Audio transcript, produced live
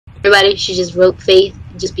Everybody should just vote Faith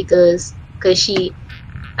just because she.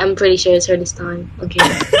 I'm pretty sure it's her this time. Okay.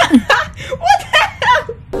 What the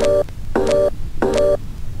hell?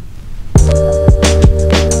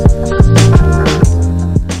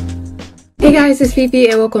 Hey guys, it's Fifi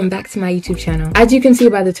and welcome back to my YouTube channel. As you can see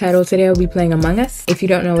by the title, today I'll be playing Among Us. If you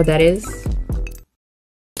don't know what that is,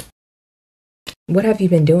 what have you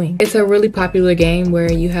been doing? It's a really popular game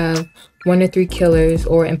where you have 1 to 3 killers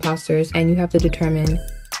or imposters and you have to determine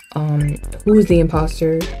who's the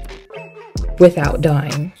imposter without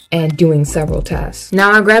dying and doing several tasks.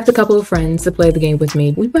 Now I grabbed a couple of friends to play the game with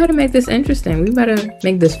me. We better make this interesting. We better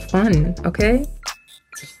make this fun, okay?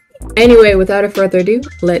 Anyway, without further ado,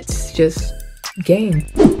 let's just game.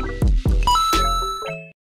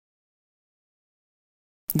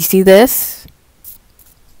 You see this?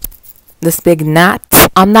 This big knot?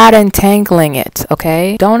 I'm not entangling it,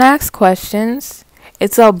 okay? Don't ask questions.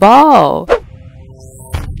 It's a ball.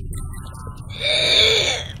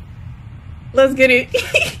 Let's get it.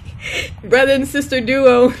 Brother and sister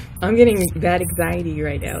duo. I'm getting bad anxiety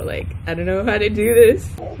right now. Like, I don't know how to do this.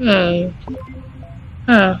 I'm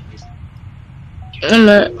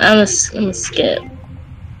a skip.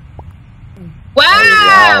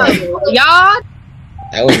 Wow! Y'all!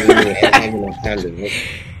 That was really kind of look.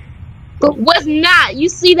 But was not. You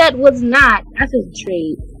see that was not. That's a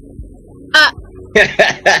trade.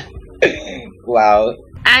 Wow.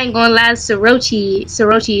 I ain't gonna lie,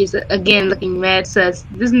 Sorochi is again looking mad sus.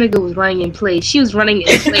 This nigga was running in place. She was running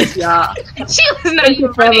in place, y'all. She was not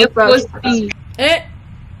even running in full speed.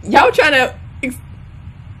 Y'all trying to...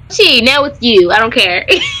 She, now it's you. I don't care.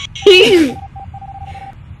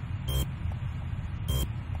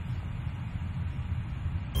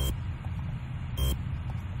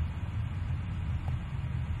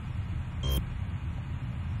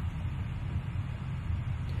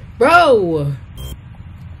 Bro!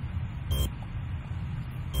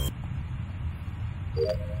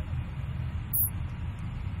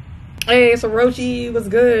 Hey, Sorochi was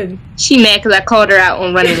good. She mad because I called her out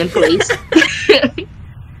on running in place.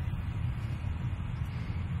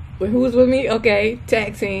 Wait, who's with me? Okay,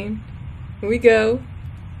 tag team. Here we go.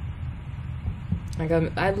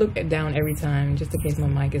 I look down every time just in case my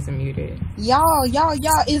mic isn't muted. Y'all,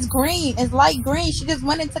 it's green. It's light green. She just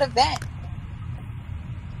went into the vent.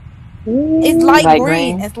 It's light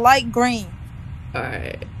green. It's light green.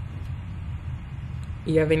 Alright.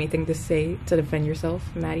 You have anything to say to defend yourself,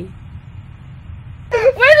 Maddie? Wait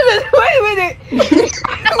a minute.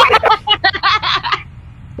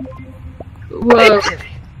 Whoa.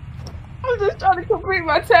 I'm just trying to complete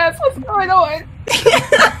my task. What's going on?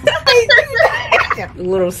 A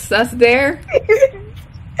little sus there.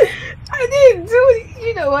 I didn't do it.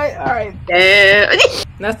 You know what? Alright.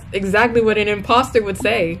 That's exactly what an imposter would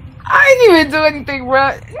say. I didn't even do anything,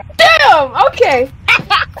 bro. Damn! Okay.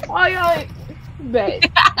 Oh, y'all. Bet.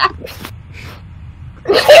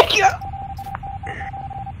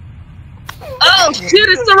 Oh, shit,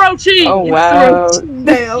 it's Sorochi! Oh, wow.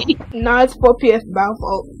 Damn. Nah, it's 4 PS bound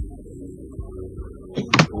fault.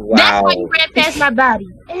 Wow. That's why you ran past my body.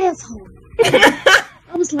 Asshole.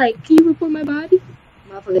 I was like, can you report my body?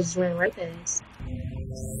 Motherfucker just ran right past.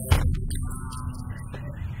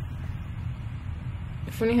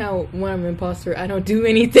 Funny how when I'm an imposter, I don't do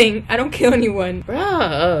anything. I don't kill anyone.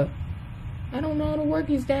 Bruh. I don't know how to work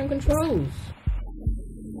these damn controls.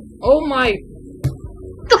 Oh my.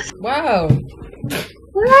 Wow.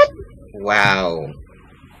 What? Wow.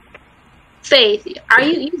 Faith, are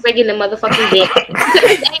you breaking the motherfucking game?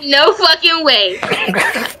 Ain't no fucking way.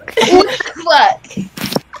 What the fuck?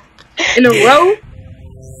 In a row?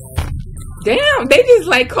 Damn, they just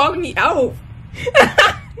like called me out.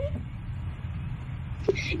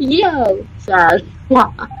 Yo. Sorry.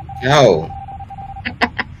 No.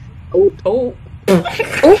 Oh.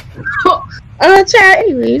 Chat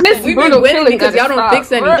anyways. We've been winning because y'all don't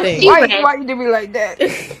fix anything. Why you do me like that?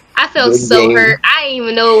 I felt so hurt. I didn't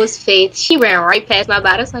even know it was Faith. She ran right past my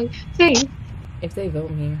body. I was like, Faith. If they vote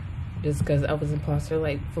me just because I was imposter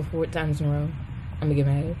like for 4 times in a row, I'm gonna get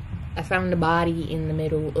mad. I found the body in the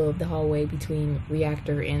middle of the hallway between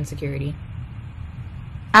reactor and security.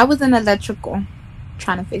 I was in electrical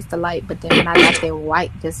trying to fix the light, but then when I got there,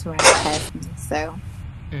 white just ran past me, so.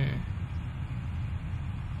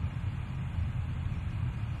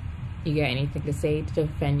 You got anything to say to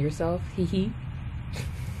defend yourself? Hee.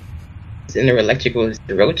 It's in the electrical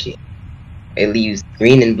Sorochi. It leaves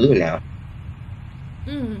green and blue now.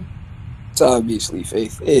 It's obviously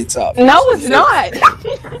Faith. It's obviously No, it's not.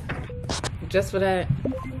 Just for that.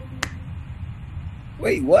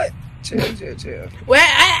 Wait, what? Chill. Well,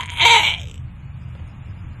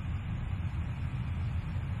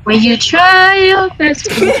 When you try your best,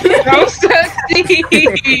 you don't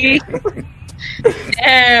succeed.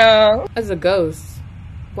 Damn. As a ghost,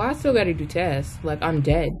 why I still gotta do tests? Like I'm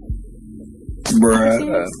dead.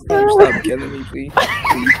 Bruh. Stop killing me, please.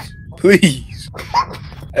 Please.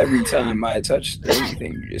 Every time I touch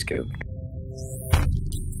anything, you just kill me.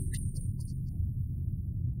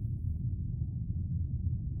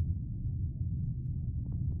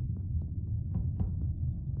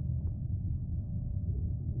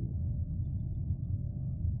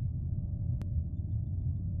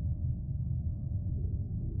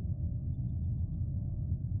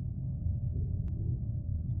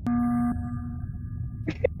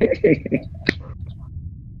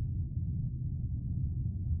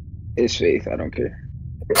 It's Faith, I don't care.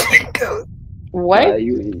 What?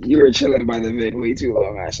 You were chilling by the vid way too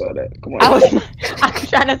long. I saw that. Come on. I'm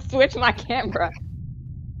trying to switch my camera.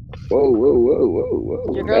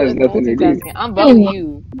 Whoa. Your That girl has is nothing to do. multitasking. I'm voting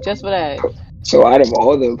you just for that. So out of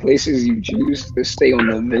all the places you choose to stay on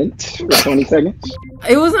the vent for 20 seconds,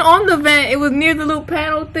 It wasn't on the vent. It was near the little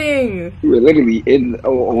panel thing. you were literally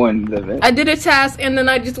on the vent. I did a task and then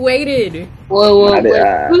I just waited. Whoa. I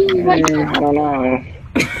don't know.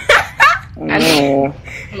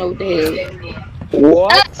 No damn.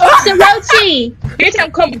 What? Sarochi, here's how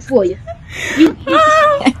I'm coming for you.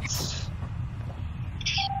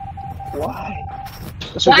 Why?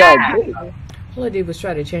 That's what y'all did. All I did was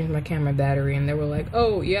try to change my camera battery, and they were like,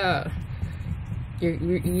 "Oh yeah,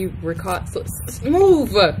 you were caught. So,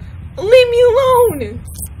 move, leave me alone."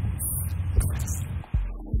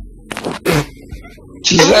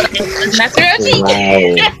 Not Sarochi.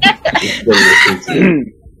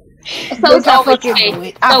 So it's I always fucking fake. do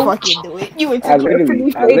it. I So- fucking do it. You were too I close to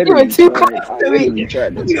me. literally You were too close to me.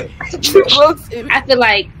 tried to tell Too close to me. I feel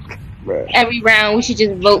like Bruh. every round we should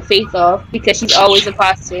just vote Faith off because she's always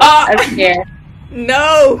imposter. Ah! I don't care.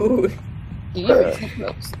 No. You were too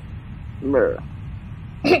close. Bruh,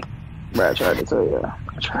 I tried to tell you. I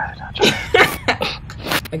tried.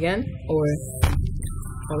 Again or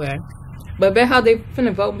okay, but bet how they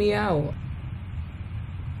finna vote me out.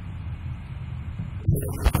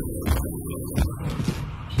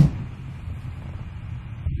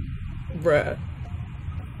 Bruh.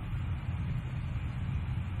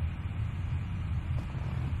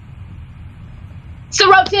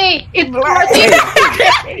 Sarochi! It's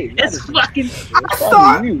Sarochi! It's fucking.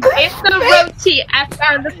 Sorry. It's Sarochi! I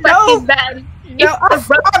found the fucking body. No, I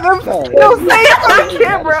saw them. No, say it on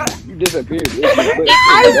camera. You disappeared.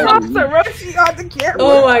 I saw Sarochi on the camera.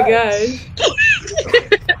 Oh my gosh.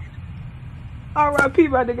 R.I.P.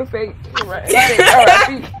 my nigga Fake.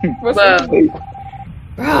 R.I.P. What's up?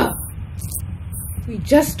 Bruh. We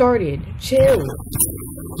just started. Chill.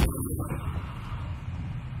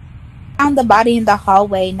 Found the body in the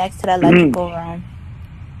hallway next to the electrical room.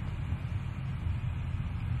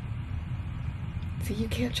 So you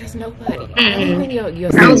can't trust nobody. Your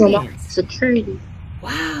I was on my sentence. security.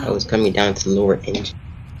 Wow. I was coming down to lower engine.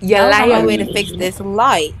 Yeah, I was on my like way to fix this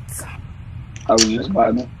light. I was just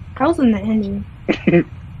vibing. I was in the ending. It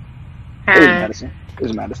was Madison. It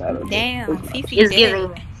was Madison. I don't know. Damn, Fifi It's did.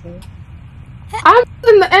 giving. I'm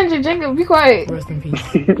in the engine, Jacob. Be quiet. rest in peace.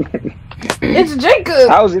 It's Jacob.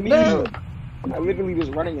 How's it me? I literally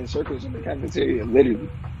was running in circles in the cafeteria. Literally.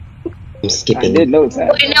 I'm I skipping. did know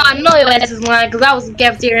that. Wait, now I know your ass is lying because I was in the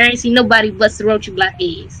cafeteria. I ain't seen nobody but Sarochi black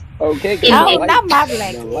eggs. Okay. Oh, not my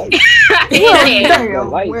black The egg. light. Yeah.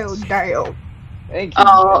 Well, damn. Thank you.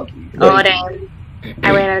 Oh, Thank you. oh damn.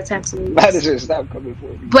 I ran out of time to lose. Madison, stop coming for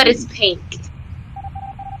me. But it's pink.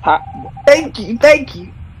 Thank you.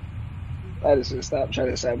 Madison, stop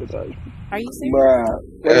trying to sabotage me. Are you serious?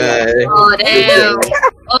 Bruh. Oh damn.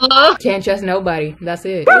 Oh, Can't trust nobody. That's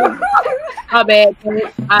it. my bad.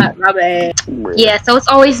 My bad. Yeah, so it's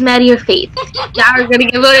always matter of faith. Y'all are gonna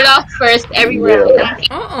get voted off first every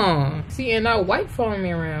round. See, and now white following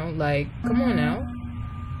me around. Like, come on now.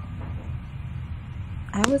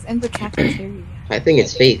 I was in the cafeteria. I think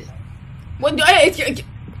it's Faith. What the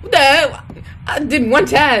hell? I did one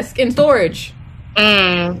task in storage.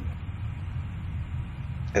 I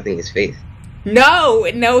think it's Faith. No,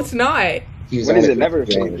 it's not. He was When on is the it never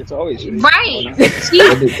first round. fake? It's always fake. Right.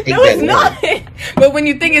 It didn't take No, that it's long. not. But when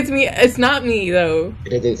you think it's me, it's not me though. It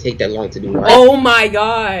didn't take that long to do it. Oh my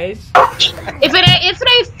gosh. If it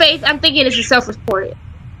ain't faith, I'm thinking it's a self-reported.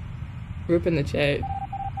 Rip in the chat.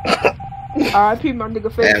 R.I.P. my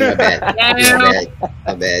nigga Fake. My bad.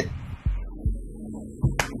 My bad.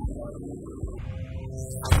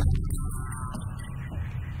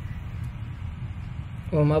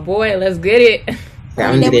 Well, my boy, let's get it.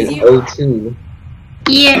 Found it in you. 02.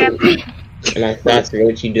 Yeah. And I thought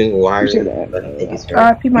Sorochi doing wiring.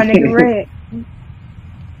 RP my nigga Red.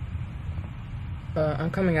 I'm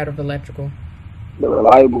coming out of electrical. The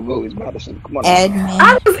reliable vote is Madison. Come on.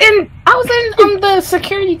 Admin. I was in the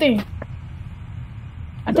security thing.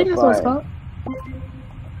 I think that's what it's called.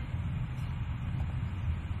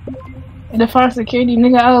 The fire security,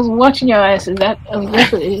 nigga. I was watching your asses. That's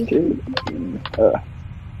what it is.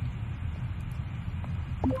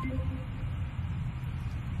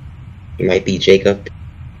 It might be Jacob.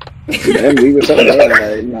 Man, we were something like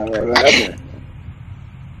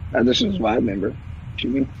I just was vibe member. What you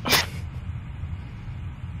mean?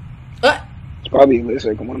 What? It's probably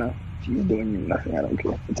Alyssa. Come on now. She's doing nothing. I don't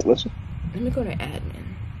care. It's Alyssa. Let me go to admin.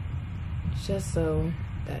 Just so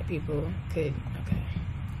that people could. Okay.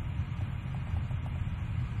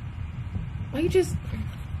 Why you just.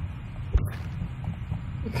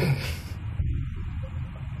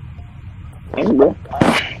 Hey, bro.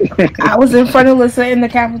 I was in front of Alyssa in the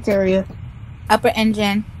cafeteria. Upper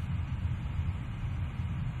engine.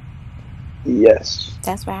 Yes.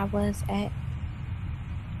 That's where I was at.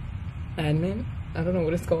 Admin? I don't know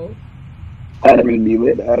what it's called. Admin be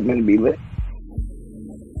lit. Admin be lit.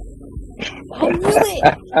 I knew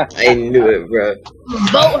it. I knew it, bro.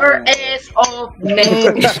 Vote her ass off now.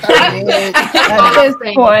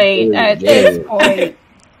 At this point.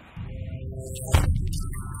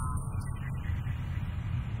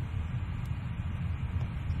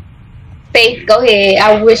 Faith, go ahead.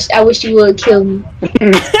 I wish you would kill me.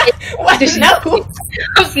 What? No.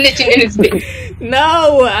 I'm snitching in this bitch.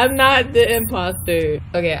 No, I'm not the imposter.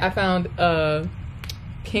 Okay, I found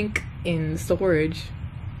pink in storage.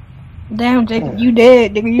 Damn, Jacob, you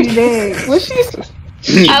dead, nigga, you dead. What's she?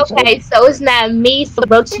 Okay, so it's not me,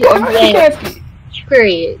 Sorochi, or Red.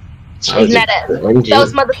 Period. It's not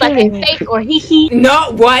those motherfucking fake or he.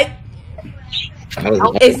 No, what?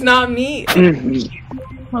 It's not me.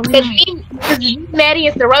 Because Maddie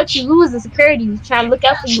and Sorochi, who was the security, trying to look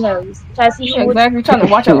out for you hoes. Trying to see who exactly trying to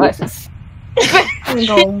watch our license. You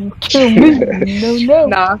gonna kill me? No.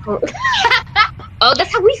 Nah. Oh,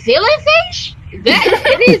 that's how we feeling, Fish?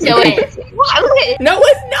 It is your ass. No,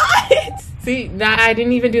 it's not. See, nah, I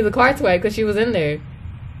didn't even do the car swipe because she was in there.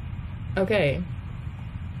 Okay.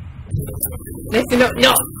 Listen,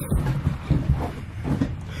 no.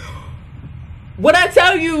 What I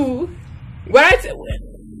tell you? Bro.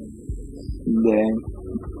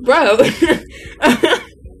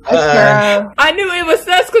 I knew it was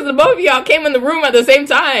sus because the both of y'all came in the room at the same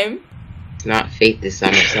time. It's not fate this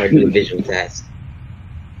time. I started doing visual tasks.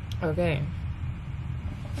 Okay.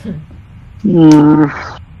 I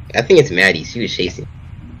think it's Maddie. She was chasing.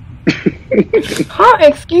 Huh?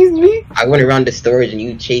 Excuse me? I went around the storage and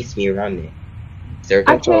you chased me around there.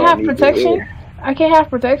 I can't have protection. I can't have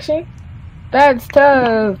protection. That's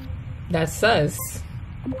tough. That's sus.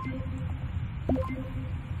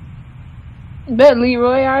 Bet,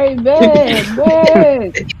 Leroy. Alright, bet.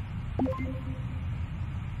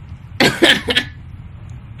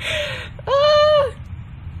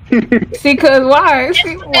 See, cause why?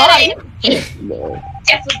 See, why?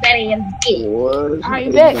 That's what that is.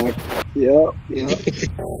 Alright, bet. Yep.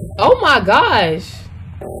 Oh my gosh.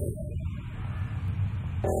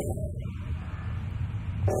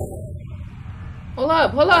 Hold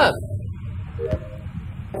up.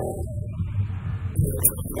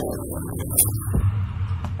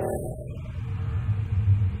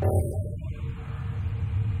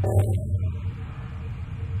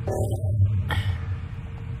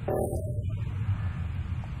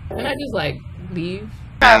 Can I just like leave?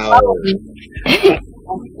 Wow.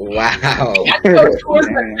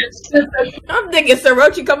 I'm thinking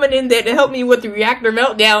Sorochi coming in there to help me with the reactor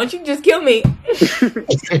meltdown. She just killed me.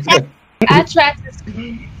 I tried to.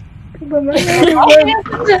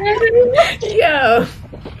 Yo.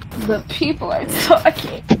 The people are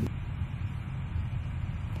talking.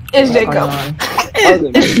 It's Jacob.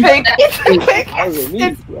 It's pink. It's pink. I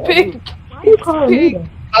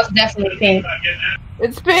was definitely pink.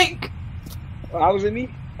 It's pink. How was it me?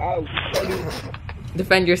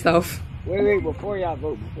 Defend yourself. Wait, before y'all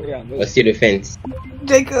vote. What's your defense?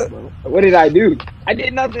 Jacob. What did I do? I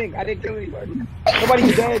did nothing. I didn't kill anybody.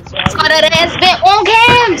 Nobody's dead. So Oh, that ass been on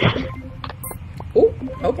cams. Oh,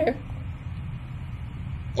 okay.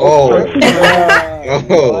 Oh.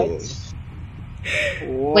 Oh.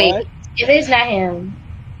 Wait, it is not him.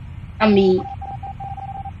 I'm me.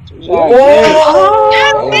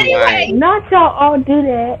 Oh my. Not y'all all do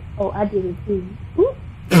that. Oh, I did it too.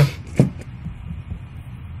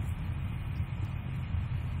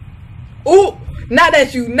 Oh, not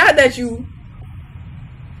that you.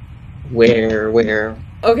 Where?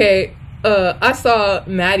 Okay, I saw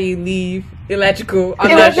Maddie leave Electrical.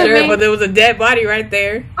 I'm It not wasn't sure, me. but there was a dead body right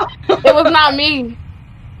there. It was not me.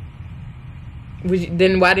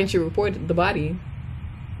 Then why didn't you report the body?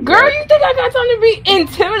 Girl, you think I got something to be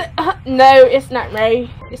intimidated? No, it's not Ray.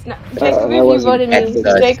 It's not. Jacob, if you voted me. That's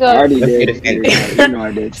us. I Jacob, already Let's did. get offended. You know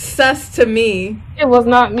I did. Sus to me. it was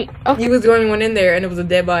not me. Okay. You was the only one in there, and it was a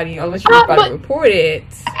dead body. Unless you Ah, were about to but- report it.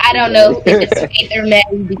 I don't know if it's Faith or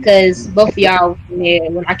Maddie because both of y'all were in there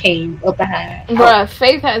when I came up behind. Bruh,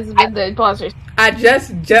 Faith has been the imposter. I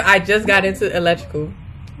just got into electrical.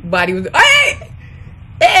 Body was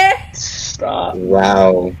Stop.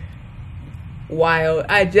 Wow. wild.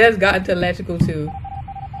 I just got into electrical too.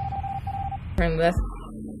 Turn left.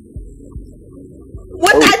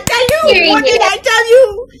 What did I tell you? What did I tell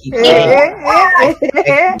you?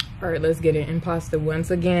 Alright, let's get it. Imposter once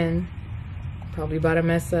again. Probably about to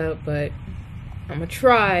mess up, but I'm gonna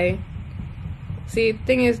try. See,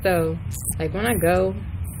 thing is though, like when I go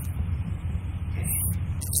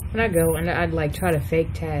and I'd like try to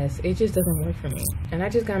fake tasks, it just doesn't work for me. And I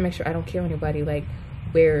just gotta make sure I don't kill anybody like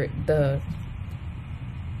where the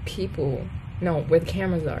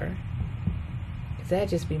cameras are. 'Cause that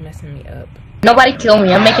just be messing me up. Nobody kill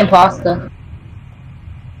me. I'm making pasta.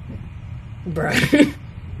 Bruh.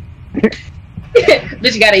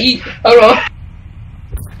 Bitch, you gotta eat. Hold on.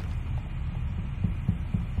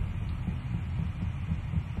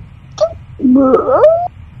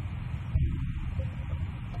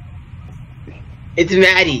 It's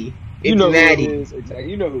Maddie. It's You know who it Maddie. is. Exactly.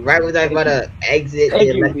 You know who. Right when I was about to exit Thank the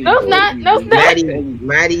you, electric No, it's not. No, it's not.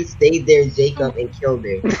 Maddie stayed there, Jacob, and killed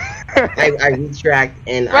her. I retract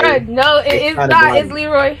and Bruh, no, it is saw the not. body. It's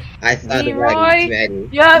Leroy. I saw the Leroy. body. It's Maddie.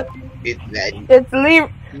 Yup. It's Maddie. It's Leroy.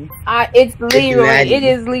 It's Leroy. Maddie. It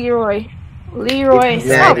is Leroy. Leroy, It's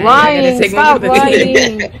stop Maddie. lying. Take Stop one for the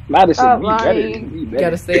team. lying. Madison, Stop we better. lying. We better.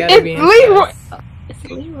 Gotta stay out of It's being Leroy. sus. It's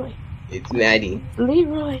Leroy. It's Maddie.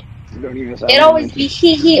 Leroy. You don't even sound It always be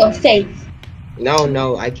he or Faith.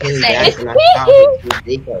 No, I came Say back it's and I saw it with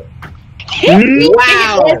Jacob.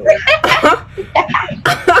 Wow!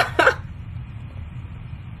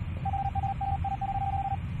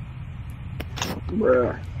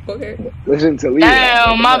 Bruh. Okay. Listen to Leo.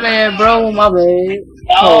 Damn, my bad, bro. My bad.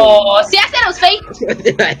 Oh, see, I said it was fake. What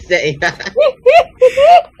did I say?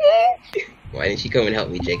 Why didn't she come and help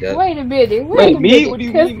me, Jacob? Wait a minute. Wait, a me? minute. What do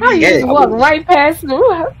you 'Cause mean, How me? you Yeah, just walk right past me?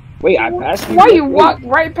 Wait, I passed you. Why you Wait, walk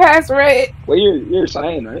right past Red? Wait, you're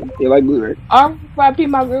cyan, right? You like blue, right? R.I.P.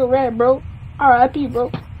 my girl Red, bro. R.I.P.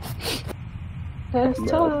 bro. That's Bro,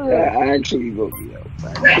 tough. I actually vote you out.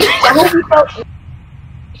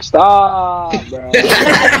 Stop, bro.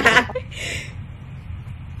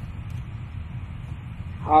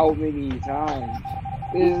 How many times?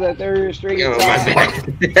 This is the third straight Yo, my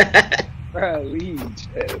time. bad. Bro, leave.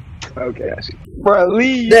 Okay, I see. Bro,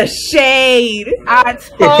 leave. The shade. I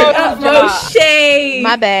told you. Utmost shade.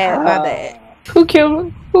 My bad, my bad. Who killed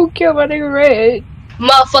him? Who killed my nigga Red?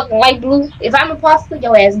 Motherfucking light blue. If I'm imposter,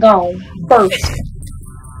 your ass gone first.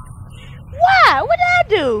 Why? What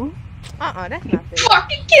did I do? That's not fair.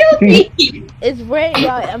 Fucking kill me. It's red,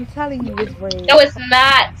 y'all. I'm telling you, it's red. No, it's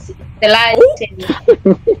not. The lie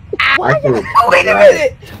I can- Wait a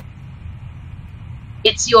minute.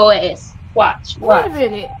 It's your ass. Watch. Wait a Watch.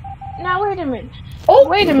 minute. Now wait a minute. Oh,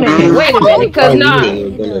 Wait a minute. Wait a minute. Because Oh, nah. you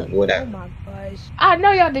didn't gonna- Oh whatever. my gosh. I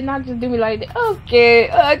know y'all did not just do me like that. Okay.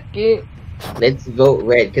 Let's vote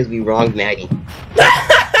red because we wronged Maddie.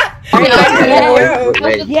 Yes.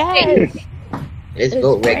 Red. Yes. Let's It's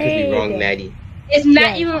vote red because we red. wronged Maddie. It's not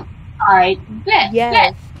Yes. even. Alright. Bet.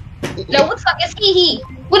 Yes. Bet. No, what the fuck is he?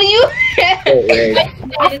 What are you? Vote red.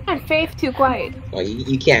 I find Faith too quiet. Well,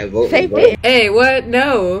 you can't vote. Say vote. it. Hey, what?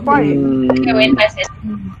 No. Okay, wait, I said-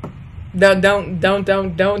 Don't doubt.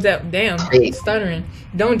 Damn. Hey. Stuttering.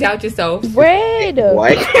 Don't doubt yourself. Red.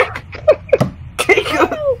 What?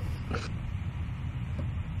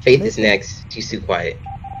 Faith is next. She's too quiet.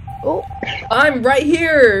 Oh, I'm right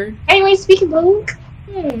here. Anyway, speaking blue.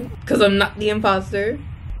 Because I'm not the imposter.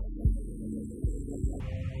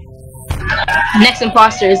 Next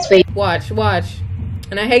imposter is Faith. Watch.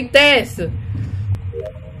 And I hate this.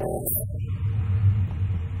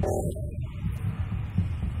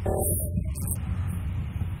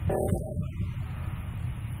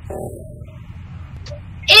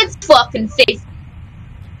 It's fucking Faith.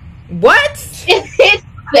 What? It's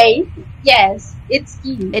Faith. Yes, it's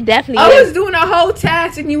you. it definitely I is. was doing a whole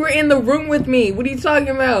task and you were in the room with me. What are you talking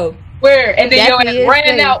about? Where? And then your Definitely ass is ran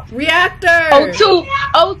Faith. out. Reactor.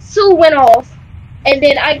 O2 went off, and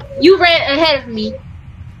then you ran ahead of me.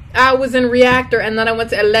 I was in reactor and then I went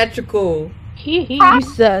to electrical. You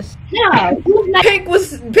sus. No.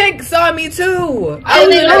 Pink saw me too. Who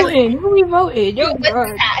we voting? Who we voting? Yo,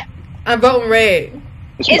 bro. I'm voting red.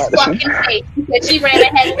 It's fucking safe because she ran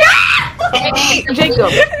ahead. No!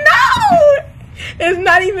 Jacob. No! It's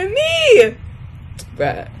not even me.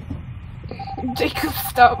 Bruh. Jacob,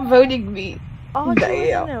 stop voting me. Oh,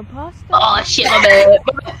 damn. An imposter? Oh shit, my bad.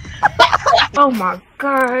 Oh my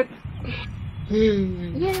god. You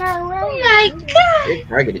know what? Oh my god. You're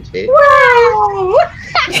targeted, shit. Wow.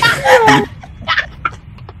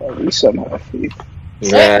 Oh, we somehow free.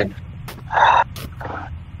 Yeah.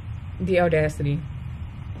 The audacity.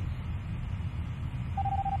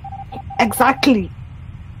 Exactly.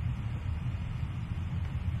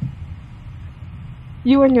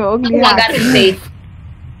 You and your ugly I gotta be safe.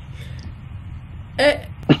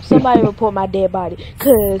 Somebody report my dead body,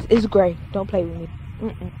 cause it's gray. Don't play with me.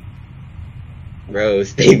 Bro,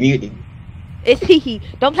 stay muted. It's hee.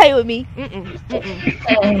 Don't play with me.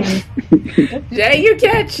 Jay, you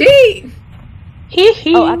can't cheat.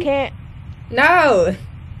 Hee. Oh, I can't. No.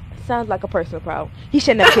 Sounds like a personal problem. He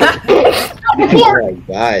shouldn't have killed me. Oh my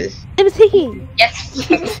gosh. It was hee. Yes.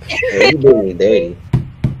 Bro, you doing me dirty.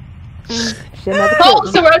 Shouldn't have Oh,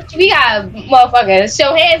 killed me. Sorochi, we got motherfuckers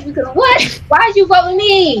show hands because what? Why'd you vote with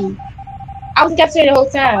me? I was captured the whole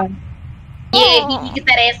time. Yeah, he get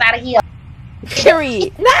that ass out of here.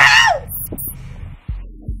 Period.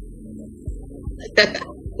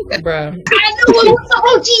 Bruh. I knew it was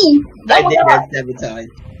Sorochi. I did that sabotage.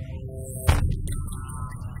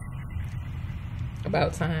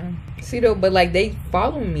 About time. See though, but like they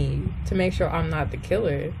follow me to make sure I'm not the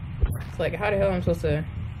killer. It's like, how the hell am I supposed to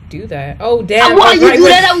do that? Oh damn! Why you do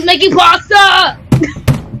that? I was making pasta.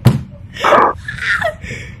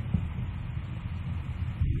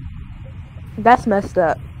 That's messed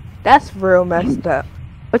up. That's real messed up.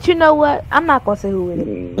 But you know what? I'm not gonna say who it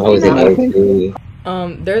is. I was about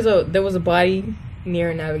to. There was a body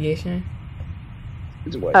near navigation.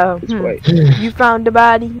 It's white. Oh, It's white. You found the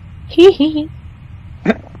body?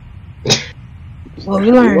 Well,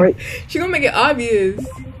 we learned. White. She gonna make it obvious.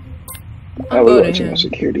 I I'm was voting watching him. on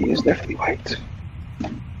security. Is definitely white.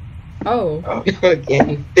 Oh.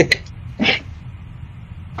 Again.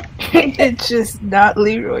 It's just not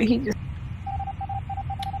Leroy. He just.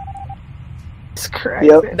 It's crazy.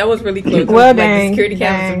 Yep. That was really close. Well, Like dang, the security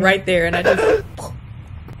cam dang. was right there, and I just. I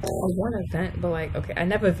want to vent, but like, okay, I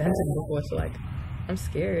never vented before, so like, I'm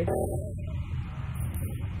scared.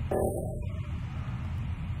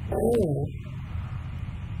 Ooh.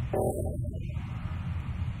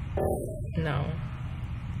 No.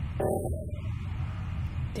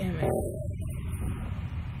 Damn it.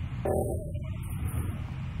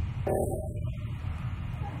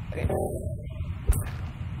 Okay.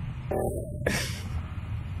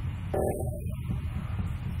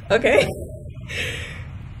 Okay.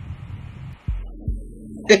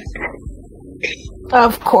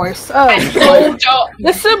 Of course.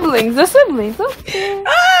 The siblings. Okay.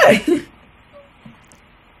 Ah!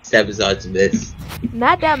 Sabotage this.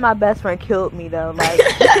 Not that my best friend killed me though. Like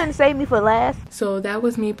you couldn't save me for last. So that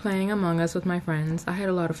was me playing Among Us with my friends. I had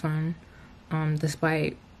a lot of fun,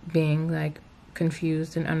 despite being like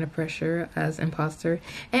confused and under pressure as imposter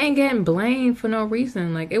and getting blamed for no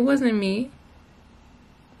reason. Like it wasn't me.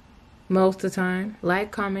 Most of the time.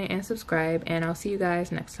 Like, comment, and subscribe, and I'll see you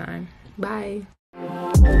guys next time. Bye.